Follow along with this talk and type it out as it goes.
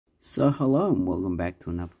So hello and welcome back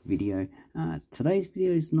to another video. Today's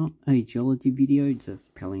video is not a geology video, it's a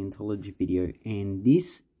paleontology video, and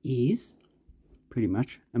this is pretty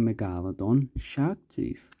much a Megalodon shark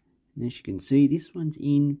tooth. And as you can see, this one's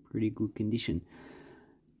in pretty good condition.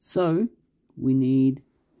 So we need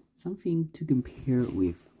something to compare it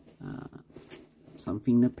with,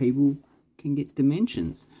 something that people can get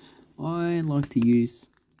dimensions. I like to use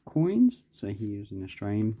coins, so here's an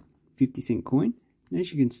Australian 50-cent coin. And as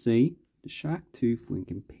you can see, the shark tooth, when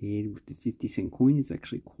compared with the 50-cent coin, is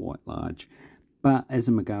actually quite large. But as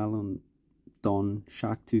a Megalodon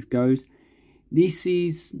shark tooth goes, this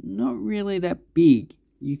is not really that big.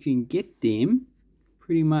 You can get them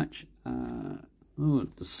pretty much the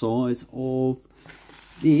size of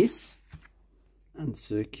this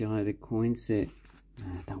uncirculated coin set.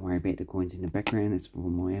 Don't worry about the coins in the background, it's for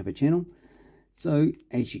my other channel. So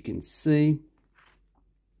as you can see,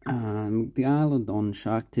 the Megalodon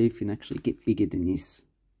shark tooth can actually get bigger than this.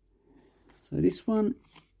 So this one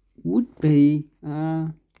would be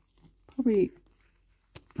probably,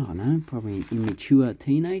 I don't know, probably an immature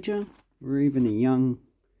teenager or even a young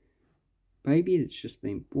baby that's just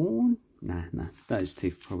been born. Nah, those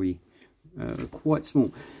teeth probably quite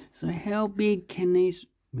small. So how big can these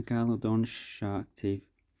Megalodon shark teeth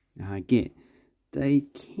get? They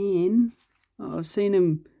can, I've seen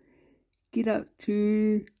them get up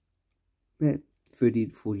to about 30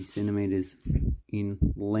 to 40 centimeters in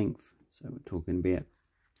length. So we're talking about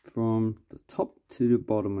from the top to the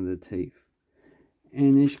bottom of the teeth.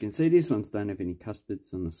 And as you can see, these ones don't have any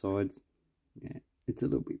cuspids on the sides. Yeah, it's a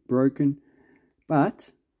little bit broken.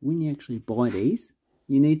 But when you actually buy these,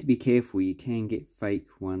 you need to be careful. You can get fake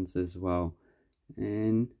ones as well.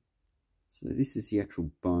 And so this is the actual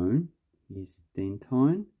bone. Here's the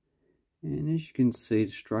dentine. And as you can see,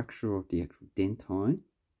 the structure of the actual dentine,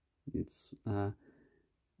 it's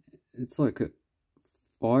like a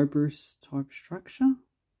fibrous type structure.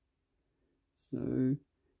 So, and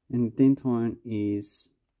the dentine is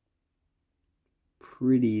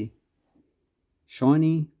pretty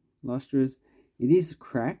shiny, lustrous. It is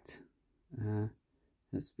cracked.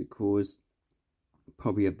 That's because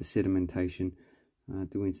probably of the sedimentation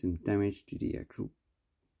doing some damage to the actual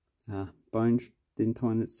bone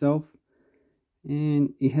dentine itself.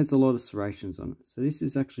 And it has a lot of serrations on it. So this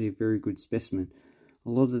is actually a very good specimen. A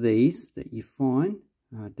lot of these that you find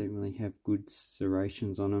don't really have good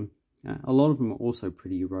serrations on them. A lot of them are also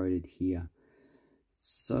pretty eroded here.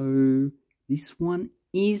 So this one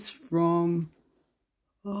is from,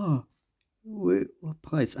 what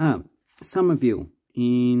place? Somerville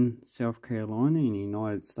in South Carolina in the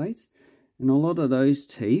United States. And a lot of those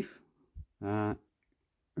teeth are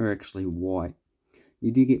actually white.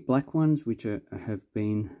 You do get black ones which have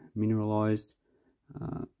been mineralized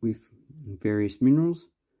with various minerals.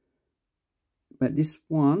 But this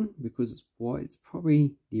one, because it's white, it's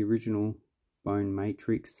probably the original bone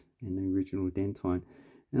matrix and the original dentine.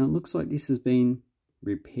 And it looks like this has been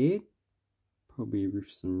repaired, probably with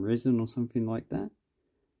some resin or something like that.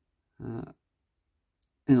 And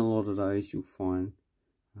a lot of those you'll find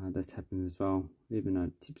that's happened as well, even though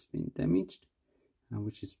the tip's been damaged,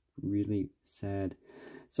 which is really sad.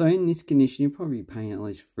 So in this condition, you're probably paying at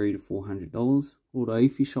least $300 to $400. Although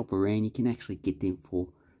if you shop around, you can actually get them for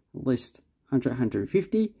at least $100,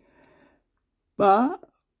 $150. But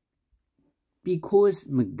because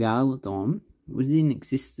Megalodon was in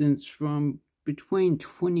existence from between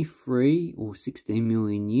 23 or 16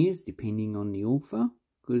 million years, depending on the author,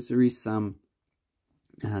 because there is some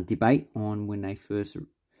debate on when they first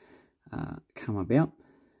come about,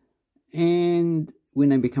 and when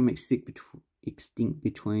they become extinct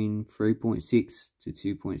between 3.6 to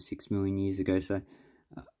 2.6 million years ago. So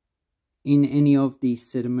in any of these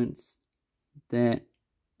sediments that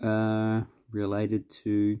are related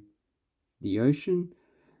to the ocean,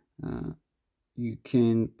 you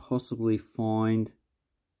can possibly find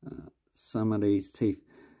some of these teeth.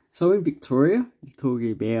 So in Victoria, you're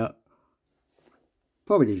talking about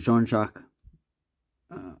probably the Jean-Jacques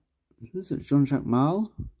Jean-Jacques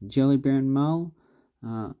Marl, Jellybaron Marl.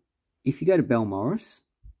 If you go to Belmaris,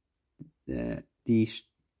 the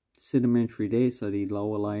sedimentary there, so the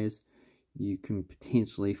lower layers, you can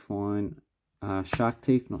potentially find shark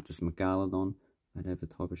teeth, not just Megalodon, but other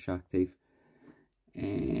type of shark teeth,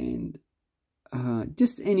 and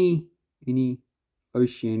just any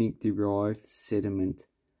oceanic derived sediment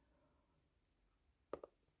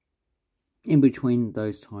in between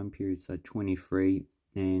those time periods, so 23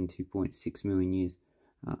 and 2.6 million years.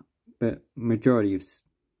 But majority of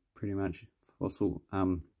pretty much fossil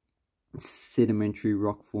sedimentary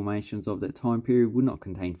rock formations of that time period would not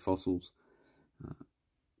contain fossils.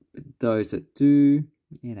 But those that do,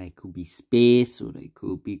 yeah, they could be sparse or they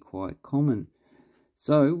could be quite common.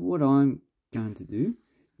 So what I'm going to do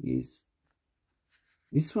is,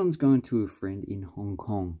 this one's going to a friend in Hong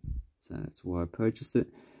Kong, so that's why I purchased it.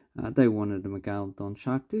 They wanted a Megalodon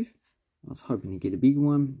shark tooth. I was hoping to get a bigger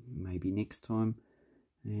one, maybe next time,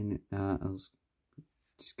 and I was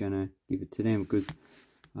just going to give it to them because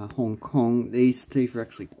Hong Kong, these teeth are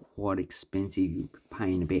actually quite expensive. You're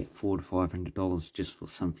paying about $400 to $500 just for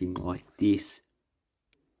something like this.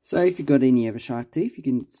 So if you've got any other shark teeth, you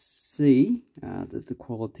can see that the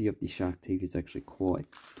quality of the shark teeth is actually quite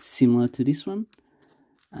similar to this one.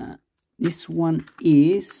 This one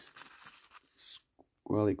is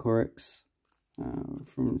Squalocorex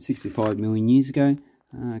from 65 million years ago,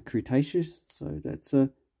 Cretaceous. So that's a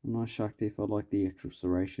nice shark teeth. I like the actual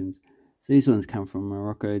serrations. So these ones come from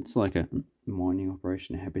Morocco. It's like a mining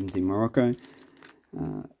operation that happens in Morocco.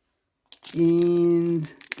 And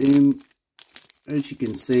then, as you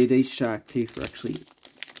can see, these shark teeth are actually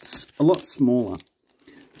a lot smaller.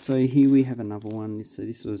 So here we have another one. So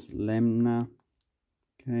this was Lamna.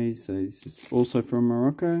 Okay, so this is also from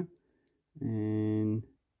Morocco. And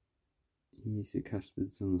here's the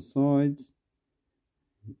cuspids on the sides.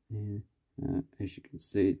 And as you can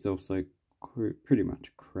see, it's also pretty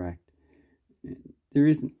much cracked. There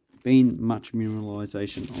isn't been much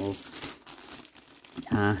mineralization of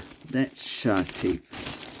that shark teeth.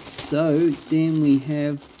 So then we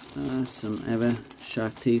have some other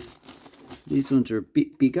shark teeth. These ones are a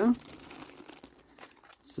bit bigger.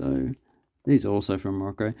 So these are also from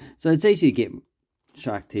Morocco. So it's easy to get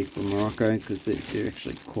shark teeth from Morocco because they're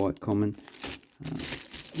actually quite common.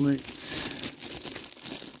 Let's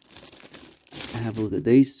have a look at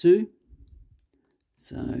these two.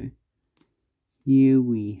 So here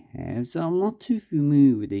we have, so I'm not too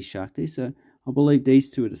familiar with these shark teeth, so I believe these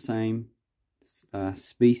two are the same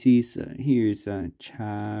species. Here is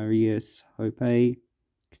Charius hope,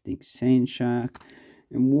 extinct sand shark.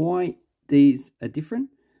 And why these are different,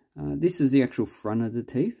 this is the actual front of the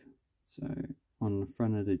teeth, so on the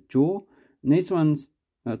front of the jaw, and these ones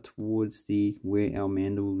are towards where our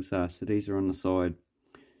mandibles are, so these are on the side.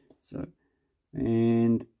 So,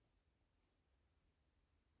 and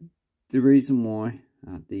the reason why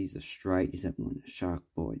these are straight is that when a shark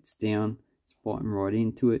bites down, it's biting right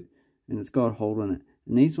into it, and it's got a hold on it.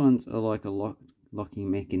 And these ones are like a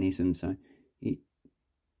locking mechanism, so it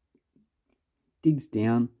digs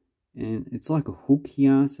down, and it's like a hook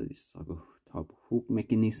here, so it's like a type of hook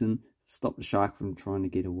mechanism to stop the shark from trying to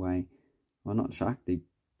get away. Well, not the shark, the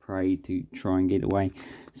prey, to try and get away.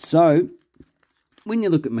 So when you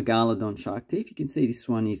look at Megalodon shark teeth, you can see this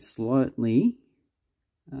one is slightly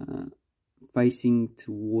facing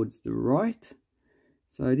towards the right.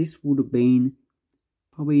 So this would have been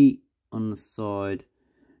probably on the side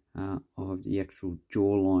of the actual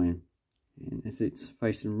jawline. And as it's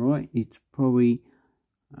facing right, it's probably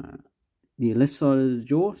the left side of the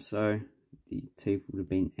jaw. So the teeth would have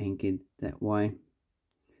been anchored that way.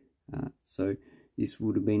 So this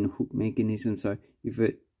would have been a hook mechanism. So if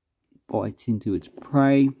it bites into its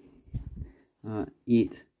prey,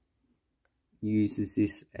 it uses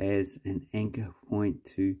this as an anchor point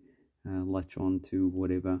to latch on to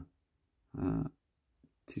whatever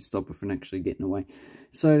to stop it from actually getting away.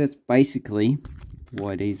 So that's basically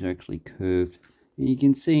why these are actually curved. And you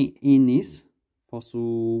can see in this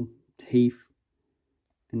fossil teeth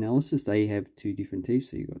analysis, they have two different teeth.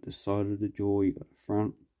 So you've got the side of the jaw, you've got the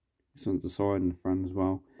front. This one's the side and the front as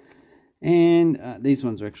well. And these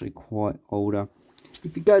ones are actually quite older.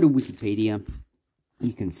 If you go to Wikipedia,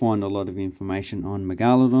 you can find a lot of information on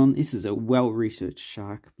Megalodon. This is a well-researched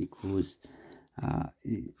shark because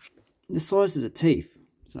the size of the teeth.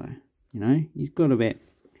 So, you know, you've got about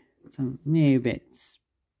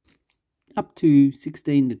up to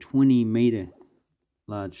 16 to 20 meter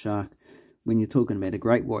large shark. When you're talking about a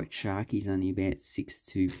great white shark, he's only about 6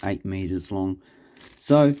 to 8 meters long.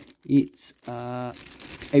 So it's a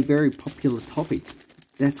very popular topic.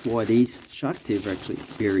 That's why these shark teeth are actually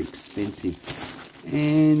very expensive.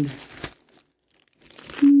 And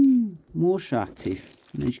more shark teeth.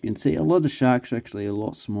 And as you can see, a lot of sharks are actually a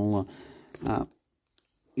lot smaller.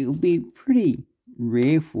 It'll be pretty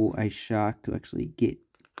rare for a shark to actually get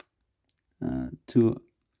to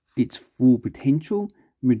its full potential.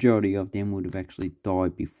 Majority of them would have actually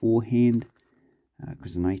died beforehand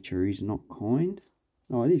because nature is not kind.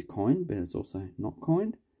 Oh, it is kind, but it's also not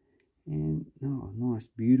kind. And oh, nice,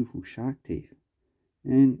 beautiful shark teeth.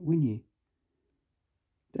 And when you,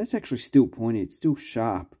 that's actually still pointed, it's still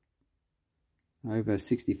sharp. Over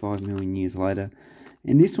 65 million years later.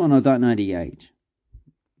 And this one, I don't know the age.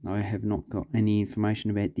 I have not got any information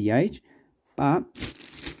about the age, but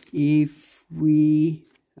if we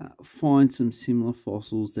find some similar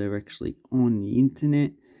fossils that are actually on the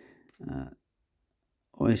internet,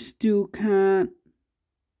 I still can't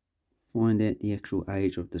find out the actual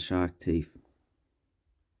age of the shark teeth.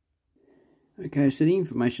 Okay, so the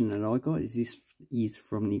information that I got is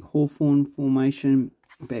from the Hawthorne Formation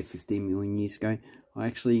about 15 million years ago. I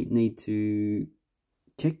actually need to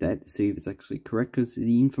check that to see if it's actually correct, because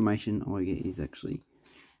the information I get is actually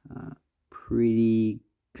pretty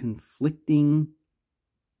conflicting.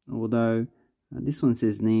 Although this one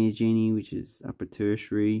says Neogene, which is upper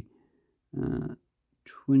tertiary,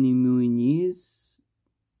 20 million years,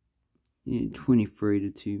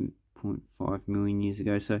 23 to 2.5 million years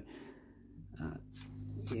ago. So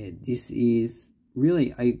yeah, this is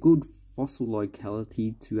really a good fossil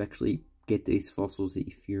locality to actually get these fossils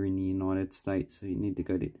if you're in the United States. So you need to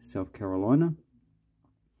go to South Carolina.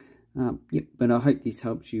 Yep, but I hope this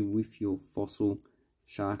helps you with your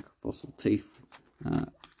shark fossil teeth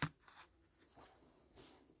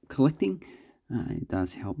collecting. It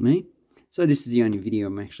does help me. So this is the only video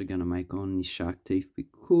I'm actually going to make on this shark teeth,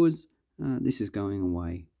 because this is going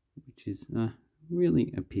away, which is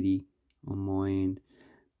really a pity on my end.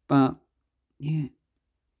 But yeah,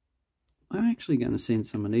 I'm actually going to send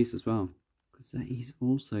some of these as well, because that is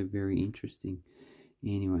also very interesting.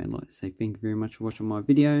 Anyway, I'd like to say thank you very much for watching my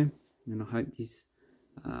video, and I hope this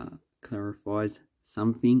clarifies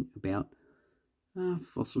something about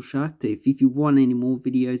fossil shark teeth. If you want any more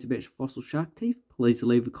videos about fossil shark teeth, please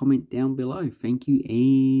leave a comment down below. Thank you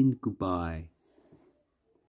and goodbye.